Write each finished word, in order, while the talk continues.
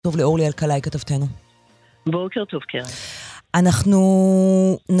טוב לאורלי אלקלעי כתבתנו. בוקר טוב, קרן. אנחנו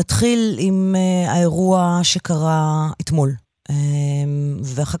נתחיל עם האירוע שקרה אתמול,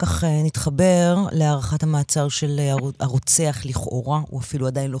 ואחר כך נתחבר להערכת המעצר של הרוצח לכאורה, הוא אפילו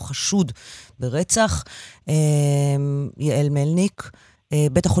עדיין לא חשוד ברצח, יעל מלניק,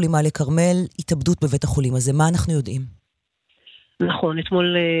 בית החולים מעלה כרמל, התאבדות בבית החולים הזה. מה אנחנו יודעים? נכון,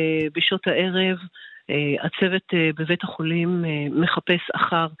 אתמול בשעות הערב, הצוות בבית החולים מחפש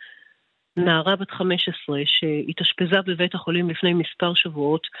אחר נערה בת 15 שהתאשפזה בבית החולים לפני מספר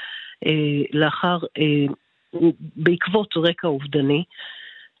שבועות בעקבות רקע אובדני.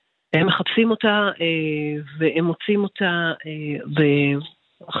 הם מחפשים אותה והם מוצאים אותה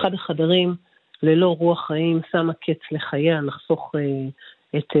באחד החדרים ללא רוח חיים, שמה קץ לחייה, נחסוך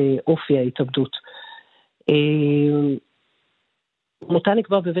את אופי ההתאבדות. מותה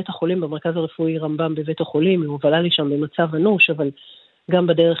נקבע בבית החולים, במרכז הרפואי רמב"ם בבית החולים, היא הובלה לי שם במצב אנוש, אבל גם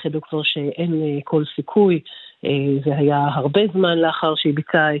בדרך ידעו כבר שאין כל סיכוי, זה היה הרבה זמן לאחר שהיא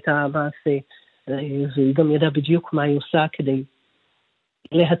ביצעה את המעשה, והיא גם ידעה בדיוק מה היא עושה כדי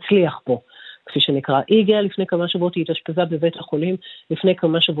להצליח פה, כפי שנקרא. היא הגיעה לפני כמה שבועות, היא התאשפזה בבית החולים, לפני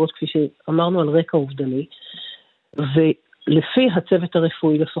כמה שבועות, כפי שאמרנו, על רקע אובדני, ולפי הצוות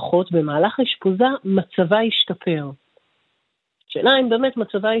הרפואי לפחות, במהלך האשפוזה, מצבה השתפר. שאלה אם באמת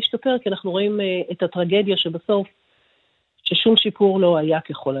מצבה השתפר, כי אנחנו רואים את הטרגדיה שבסוף, ששום שיפור לא היה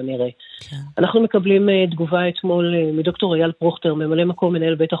ככל הנראה. כן. אנחנו מקבלים תגובה אתמול מדוקטור אייל פרוכטר, ממלא מקום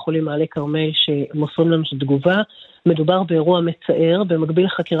מנהל בית החולים מעלה כרמל, שמוסרים לנו תגובה. מדובר באירוע מצער, במקביל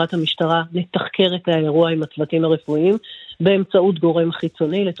לחקירת המשטרה נתחקר את האירוע עם הצוותים הרפואיים, באמצעות גורם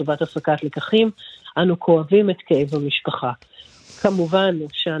חיצוני לטובת הפקת לקחים. אנו כואבים את כאב המשפחה. כמובן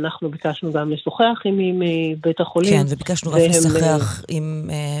שאנחנו ביקשנו גם לשוחח עם בית החולים. כן, וביקשנו רק לשוחח עם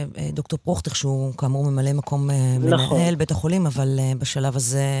דוקטור פרוכטר, שהוא כאמור ממלא מקום מנהל בית החולים, אבל בשלב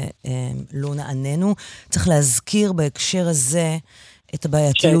הזה לא נעננו. צריך להזכיר בהקשר הזה את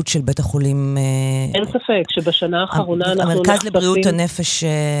הבעייתיות של בית החולים. אין ספק שבשנה האחרונה אנחנו המרכז לבריאות הנפש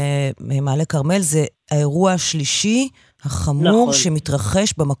מעלה כרמל זה האירוע השלישי החמור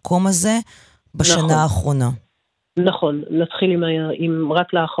שמתרחש במקום הזה בשנה האחרונה. נכון, נתחיל עם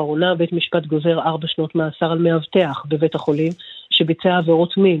רק לאחרונה, בית משפט גוזר 4 שנות מאסר על מאבטח בבית החולים, שביצע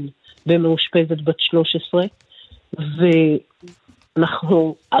עבירות מין במאושפזת בת 13,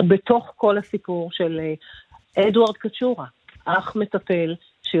 ואנחנו בתוך כל הסיפור של אדוארד קצ'ורה, אח מטפל,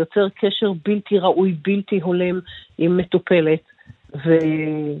 שיוצר קשר בלתי ראוי, בלתי הולם עם מטופלת,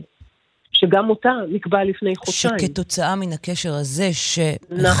 שגם אותה נקבע לפני חודשיים. שכתוצאה מן הקשר הזה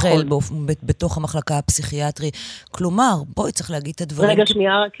שהחל בתוך המחלקה הפסיכיאטרי, כלומר, בואי צריך להגיד את הדברים. רגע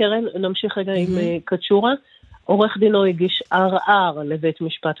שנייה, קרן, נמשיך רגע עם קצ'ורה. עורך דינו הגיש ערער לבית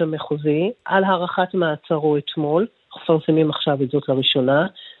משפט המחוזי, על הארכת מעצרו אתמול, מפרסמים עכשיו את זאת לראשונה.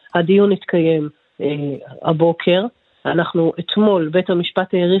 הדיון התקיים הבוקר, אנחנו אתמול, בית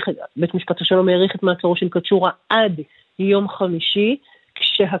משפט השלום העריך את מעצרו של קצ'ורה עד יום חמישי,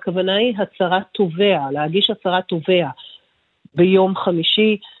 כשהכוונה היא הצהרת תובע, להגיש הצהרת תובע ביום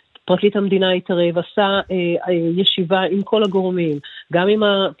חמישי. פרקליט המדינה התערב, עשה ישיבה עם כל הגורמים, גם עם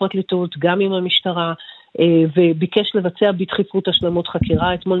הפרקליטות, גם עם המשטרה, וביקש לבצע בדחיפות השלמות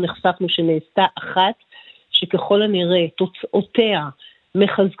חקירה. אתמול נחשפנו שנעשתה אחת, שככל הנראה תוצאותיה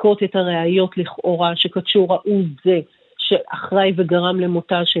מחזקות את הראיות לכאורה, שקצ'ורה הוא זה שאחראי וגרם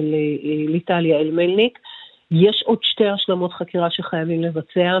למותה של ליטליה אלמלניק. יש עוד 2 השלמות חקירה שחייבים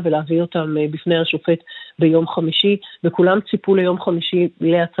לבצע ולהביא אותם בפני השופט ביום חמישי, וכולם ציפו ליום חמישי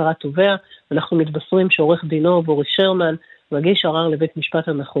להצהרת תובע. אנחנו מתבשרים שעורך דינו בוריס שרמן מגיש ערר לבית משפט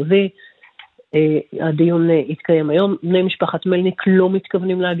המחוזי. הדיון יתקיים היום. בני משפחת מלניק לא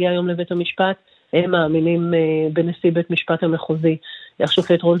מתכוונים להגיע היום לבית המשפט, הם מאמינים בנשיא בית משפט המחוזי,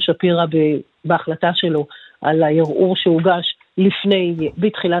 השופט רון שפירא בהחלטה שלו על הערעור שהוגש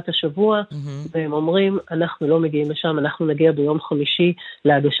בתחילת השבוע, והם אומרים, אנחנו לא מגיעים לשם, אנחנו נגיע ביום חמישי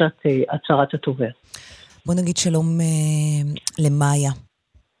להגשת הצהרת התובע. בוא נגיד שלום למאיה.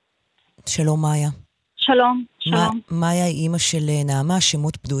 שלום מאיה. שלום, שלום. מאיה היא אימא של נעמה,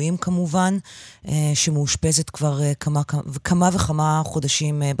 שמות פדויים כמובן, שמאושפזת כבר כמה וכמה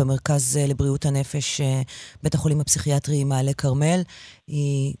חודשים במרכז לבריאות הנפש, בית החולים הפסיכיאטרי מעלה כרמל.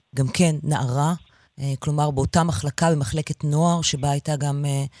 היא גם כן נערה, כלומר באותה מחלקה, במחלקת נוער, שבה הייתה גם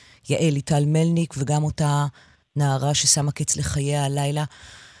יעל ליטל מלניק, וגם אותה נערה ששמה קץ לחייה הלילה.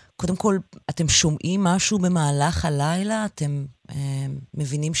 קודם כל, אתם שומעים משהו במהלך הלילה? אתם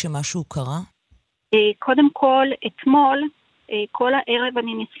מבינים שמשהו קרה? קודם כל, אתמול, כל הערב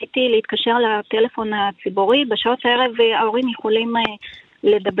אני ניסיתי להתקשר לטלפון הציבורי. בשעות הערב ההורים יכולים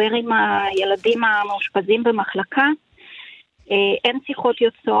לדבר עם הילדים המאושפזים במחלקה. אין שיחות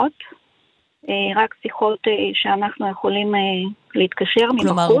יוצאות, רק שיחות שאנחנו יכולים להתקשר מבחוץ.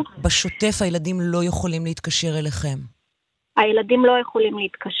 כלומר, בשוטף הילדים לא יכולים להתקשר אליכם. הילדים לא יכולים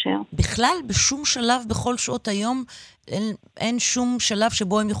להתקשר. בכלל, בשום שלב, בכל שעות היום, אין שום שלב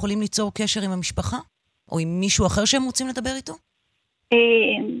שבו הם יכולים ליצור קשר עם המשפחה? או עם מישהו אחר שהם רוצים לדבר איתו?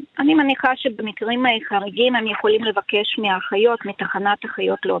 אני מניחה שבמקרים חריגים הם יכולים לבקש מהאחיות, מתחנת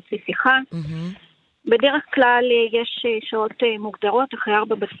אחיות להוציא שיחה. בדרך כלל יש שעות מוגדרות, אחרי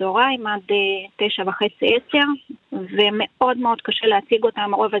 4 בצהריים עד 9:30-10, ומאוד מאוד קשה להציג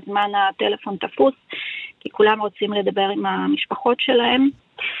אותם, רוב הזמן הטלפון תפוס, כי כולם רוצים לדבר עם המשפחות שלהם.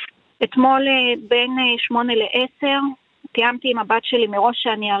 אתמול בין 8 ל-10, תיאמתי עם הבת שלי מראש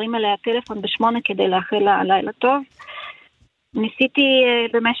שאני ארים אליה טלפון ב8 כדי לאחל לה לילה טוב. ניסיתי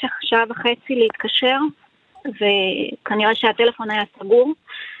במשך 1.5 שעות להתקשר, וכנראה שהטלפון היה סגור.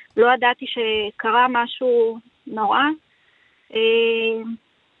 לא ידעתי שקרה משהו נורא.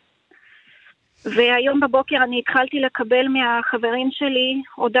 והיום בבוקר אני התחלתי לקבל מהחברים שלי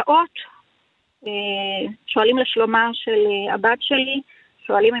הודעות. שואלים לשלומה של הבת שלי,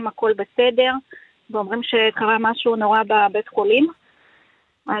 שואלים אם הכל בסדר, ואומרים שקרה משהו נורא בבית חולים.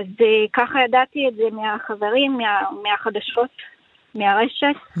 אז ככה ידעתי את זה מהחברים, מהחדשות,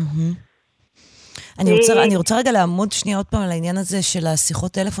 מהרשת. אני רוצה רגע לעמוד שנייה עוד פעם על העניין הזה של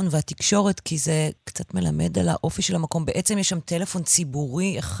השיחות טלפון והתקשורת, כי זה קצת מלמד על האופי של המקום. בעצם יש שם טלפון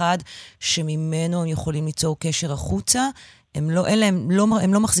ציבורי אחד שממנו הם יכולים ליצור קשר החוצה. הם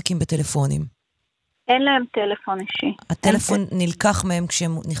לא מחזיקים בטלפונים. אין להם טלפון אישי. הטלפון נלקח מהם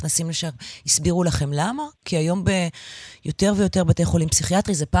כשהם נכנסים לשם. הסבירו לכם למה? כי היום ביותר ויותר בתי חולים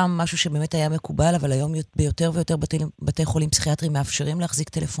פסיכיאטרי, זה פעם משהו שבאמת היה מקובל, אבל היום ביותר ויותר בתי חולים פסיכיאטרי מאפשרים להחזיק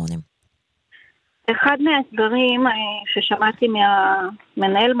טלפונים. אחד מהסברים ששמעתי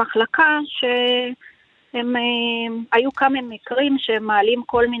מהמנהל מחלקה, שהם היו כמה מקרים שהם מעלים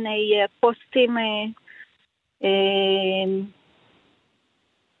כל מיני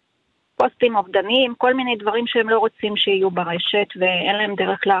פוסטים אובדניים, כל מיני דברים שהם לא רוצים שיהיו ברשת, ואין להם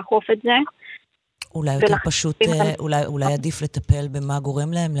דרך לאכוף את זה. אולי יותר פשוט, אולי עדיף לטפל במה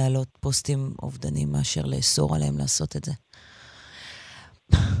גורם להם להעלות פוסטים אובדניים, מאשר לאסור עליהם לעשות את זה.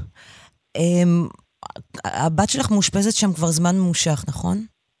 הבת שלך מאושפזת שם כבר זמן ממושך, נכון?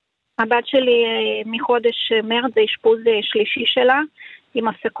 הבת שלי מחודש מרץ, זה אשפוז שלישי שלה, עם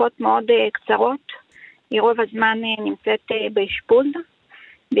הפסקות מאוד קצרות. היא רוב הזמן נמצאת באשפוז,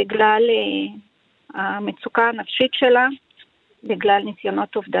 בגלל המצוקה הנפשית שלה, בגלל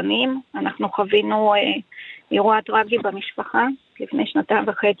ניסיונות אובדניים. אנחנו חווינו אירוע טרגי במשפחה, לפני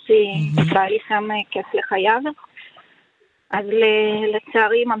 2.5 בעלי שם כיף לחייו. אז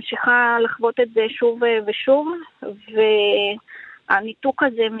לצערי ממשיכה לחוות את זה שוב ושוב, והניתוק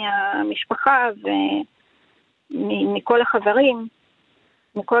הזה מהמשפחה ומכל החברים,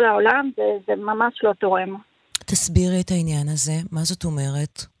 מכל העולם, זה ממש לא תורם. תסבירי את העניין הזה, מה זאת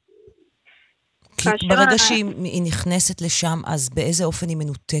אומרת? כי ברגע שהיא נכנסת לשם, אז באיזה אופן היא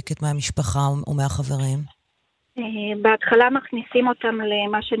מנותקת מהמשפחה או מהחברים? בהתחלה מכניסים אותם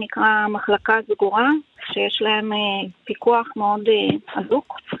למה שנקרא מחלקה סגורה, שיש להם פיקוח מאוד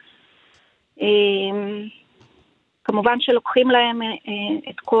עזוק. כמובן שלוקחים להם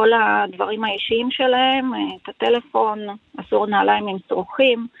את כל הדברים האישיים שלהם, את הטלפון, אסור נעליים עם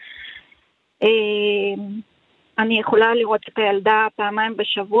צרוכים. אני יכולה לראות את הילדה פעמיים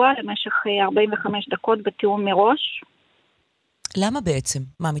בשבוע למשך 45 דקות בתיאום מראש. למה בעצם?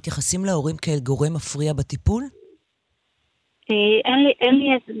 מה, מתייחסים להורים כאל גורם מפריע בטיפול? אין לי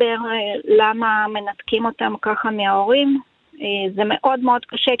הסבר למה מנתקים אותם ככה מההורים. זה מאוד מאוד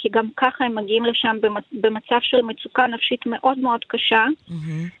קשה, כי גם ככה הם מגיעים לשם במצב של מצוקה נפשית מאוד מאוד קשה.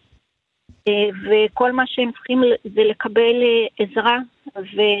 וכל מה שהם צריכים זה לקבל עזרה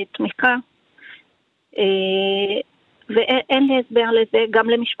ותמיכה. ואין לי הסבר לזה, גם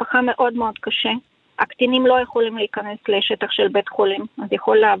למשפחה מאוד מאוד קשה. הקטינים לא יכולים להיכנס לשטח של בית חולים, אז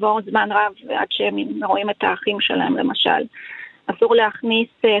יכול לעבור זמן רב עד שהם רואים את האחים שלהם למשל. אסור להכניס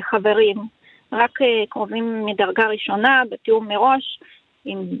חברים, רק קרובים מדרגה ראשונה, בתיאום מראש,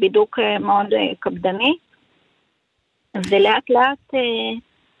 עם בידוק מאוד קפדני. ולאט לאט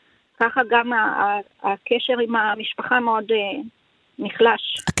ככה גם הקשר עם המשפחה מאוד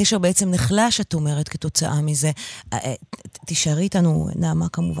נחלש. הקשר בעצם נחלש, את אומרת, כתוצאה מזה. תישארי איתנו, נעמה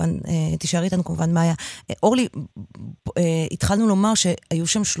כמובן, תישארי איתנו כמובן מאיה. אורלי, התחלנו לומר שהיו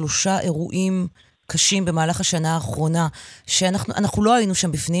שם 3 אירועים קשים במהלך השנה האחרונה, שאנחנו לא היינו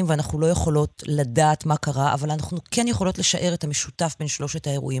שם בפנים, ואנחנו לא יכולות לדעת מה קרה, אבל אנחנו כן יכולות לשער את המשותף בין 3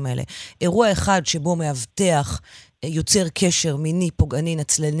 האירועים האלה. אירוע אחד שבו מאבטח יוצר קשר מיני, פוגעני,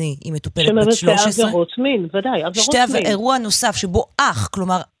 נצלני, עם מטופלת בת 13. שמבצע עבירות מין, ודאי, עבירות מין. אירוע נוסף שבו אח,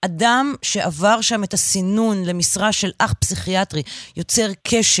 כלומר, אדם שעבר שם את הסינון למשרה של אח פסיכיאטרי, יוצר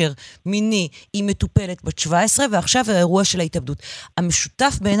קשר מיני עם מטופלת בת 17, ועכשיו האירוע של ההתאבדות.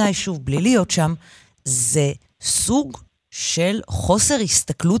 המשותף בעיניי, שוב, בלי להיות שם, זה סוג של חוסר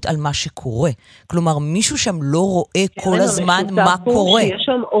הסתכלות על מה שקורה. כלומר, מישהו שם לא רואה כל הזמן מה קורה. שיש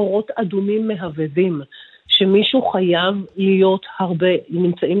שם אורות אדומים מהבהבים, שמישהו חייב להיות הרבה,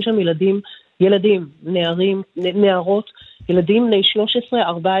 נמצאים שם ילדים, נערים, נערות, ילדים בני 13,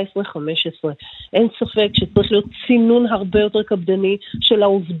 14, 15. אין ספק שצריך להיות צינון הרבה יותר קפדני של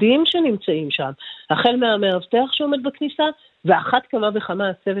העובדים שנמצאים שם. החל מהמאבטח שעומד בכניסה, ואחת כמה וכמה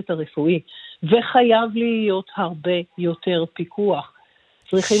הצוות הרפואי. וחייב להיות הרבה יותר פיקוח.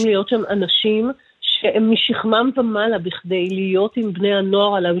 צריכים להיות שם אנשים שהם משכמם ומעלה בכדי להיות עם בני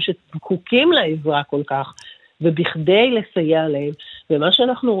הנוער עליו שזקוקים לעזרה כל כך, ובכדי לסייע להם. ומה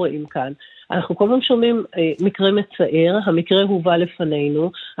שאנחנו רואים כאן, אנחנו כל פעם שומעים מקרה מצער, המקרה הובא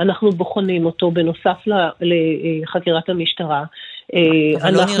לפנינו, אנחנו בוחנים אותו בנוסף לחקירת המשטרה.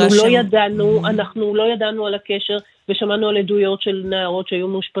 אנחנו לא ידענו על הקשר, ושמענו על עדויות של נערות שהיו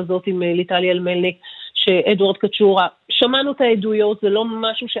מאושפזות עם ליטלי אלמלניק, שאדוארד קצ'ורה, שמענו את העדויות, זה לא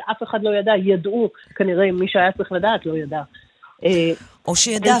משהו שאף אחד לא ידע, ידעו, כנראה מי שהיה צריך לדעת לא ידע. או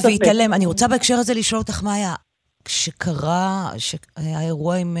שידע והתעלם. אני רוצה בהקשר הזה לשאול אותך מה היה, כשקרה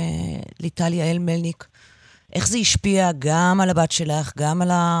האירוע עם ליטלי אלמלניק, איך זה השפיע גם על הבת שלך, גם על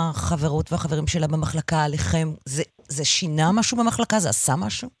החברות והחברים שלה במחלקה, עליכם? זה שינה משהו במחלקה? זה עשה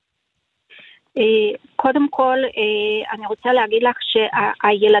משהו? קודם כל, אני רוצה להגיד לך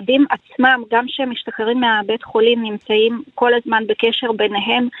שהילדים עצמם, גם שהם משתחררים מהבית חולים, נמצאים כל הזמן בקשר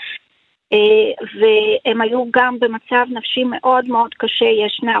ביניהם, והם היו גם במצב נפשי מאוד מאוד קשה.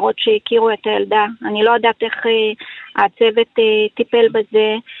 יש נערות שהכירו את הילדה, אני לא יודעת איך הצוות טיפל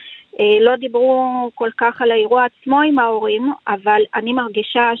בזה, לא דיברו כל כך על האירוע עצמו עם ההורים, אבל אני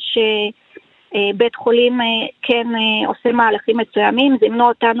מרגישה בית חולים כן עושה מהלכים מצוימים, זימנו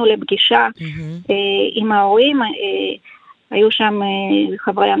אותנו לפגישה עם ההורים, היו שם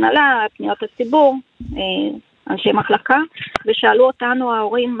חברי הנהלה, פניות הציבור, אנשי מחלקה, ושאלו אותנו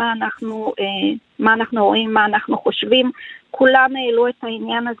ההורים מה אנחנו רואים, מה אנחנו חושבים. כולם העלו את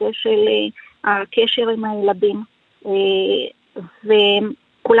העניין הזה של הקשר עם הילדים,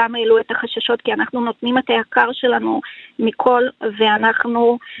 כולם העלו את החששות, כי אנחנו נותנים את היקר שלנו מכל,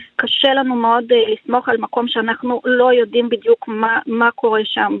 ואנחנו, קשה לנו מאוד לסמוך על מקום שאנחנו לא יודעים בדיוק מה קורה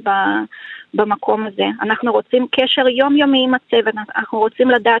שם במקום הזה. אנחנו רוצים קשר יומיומי עם הצוות, אנחנו רוצים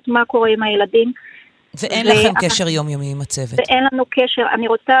לדעת מה קורה עם הילדים. ואין לכם קשר יומיומי עם הצוות. ואין לנו קשר. אני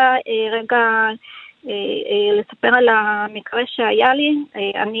רוצה רגע לספר על המקרה שהיה לי.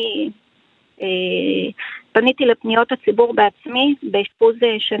 אני פניתי לפניות הציבור בעצמי, באשפוז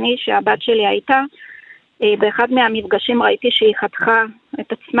שני שהבת שלי הייתה. באחד מהמפגשים ראיתי שהיא חתכה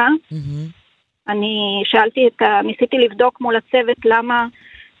את עצמה. אני ניסיתי לבדוק מול הצוות למה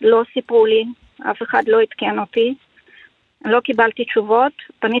לא סיפרו לי, אף אחד לא התקן אותי. לא קיבלתי תשובות,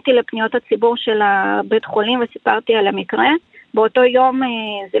 פניתי לפניות הציבור של הבית חולים וסיפרתי על המקרה. באותו יום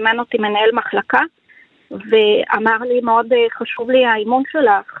זימן אותי מנהל מחלקה, ואמר לי, מאוד חשוב לי האימון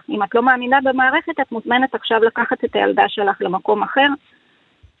שלך. אם את לא מאמינה במערכת, את מוזמנת עכשיו לקחת את הילדה שלך למקום אחר.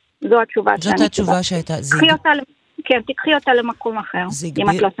 זו התשובה שאני... זאת התשובה שהייתה... כן, תקחי אותה למקום אחר, אם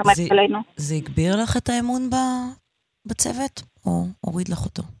את לא שומעת עלינו. זה הגביר לך את האמון בצוות, או הוריד לך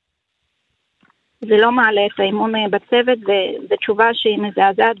אותו? זה לא מעלה את האמון בצוות, זו תשובה שהיא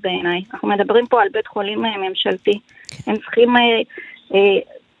מזעזעת בעיניי. אנחנו מדברים פה על בית חולים ממשלתי. הם צריכים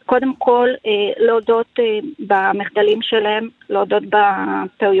קודם כל להודות במחדלים שלהם, להודות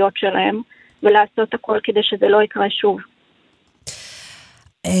בטעויות שלהם, ולעשות הכל כדי שזה לא יקרה שוב.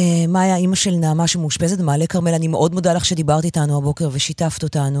 מאיה, אמא של נעמה שמאושפזת במעלה כרמל, אני מאוד מודה לך שדיברת איתנו הבוקר ושיתפת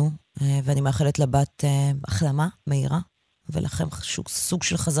אותנו, ואני מאחלת לבת החלמה מהירה. ולכם סוג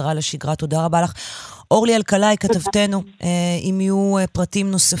של חזרה לשגרה. תודה רבה לך. אורלי אלקלעי, כתבתנו, אם יהיו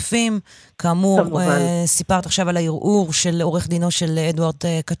פרטים נוספים, כאמור, סיפרת עכשיו על הערעור של עורך דינו של אדוארד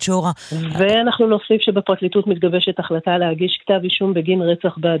קצ'ורה. ואנחנו נוסיף שבפרקליטות מתגבשת החלטה להגיש כתב אישום בגין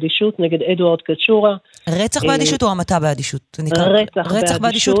רצח באדישות נגד אדוארד קצ'ורה. רצח באדישות או המתה באדישות? רצח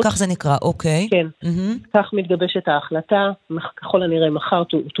באדישות, כך זה נקרא, אוקיי. כן, כך מתגבשת ההחלטה. ככל הנראה מחר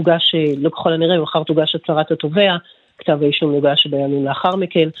תוגש, לא ככל הנראה, מחר תוגש הצהרת התובע, כתב האישום יוגש בימים לאחר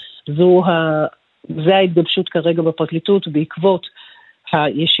מכן. זה ההתגבשות כרגע בפרקליטות בעקבות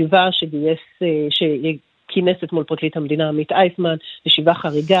הישיבה כינס אתמול פרקליט המדינה עמית אייסמן, ישיבה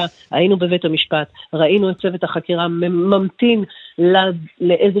חריגה, היינו בבית המשפט, ראינו את צוות החקירה ממתין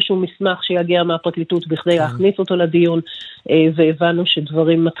לאיזשהו מסמך שיגיע מהפרקליטות בכדי להכניס אותו לדיון, והבנו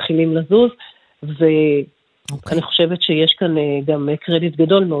שדברים מתחילים לזוז, ואני חושבת שיש כאן גם קרדיט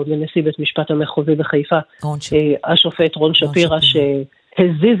גדול מאוד לנשיא בית משפט המחוזי בחיפה, השופט רון שפירא,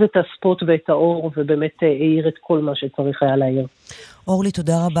 שהזיז את הספוט ואת האור, ובאמת העיר את כל מה שצריך היה להעיר. אורלי,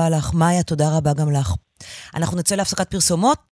 תודה רבה לך. מאיה, תודה רבה גם לך. אנחנו נצא להפסקת פרסומות.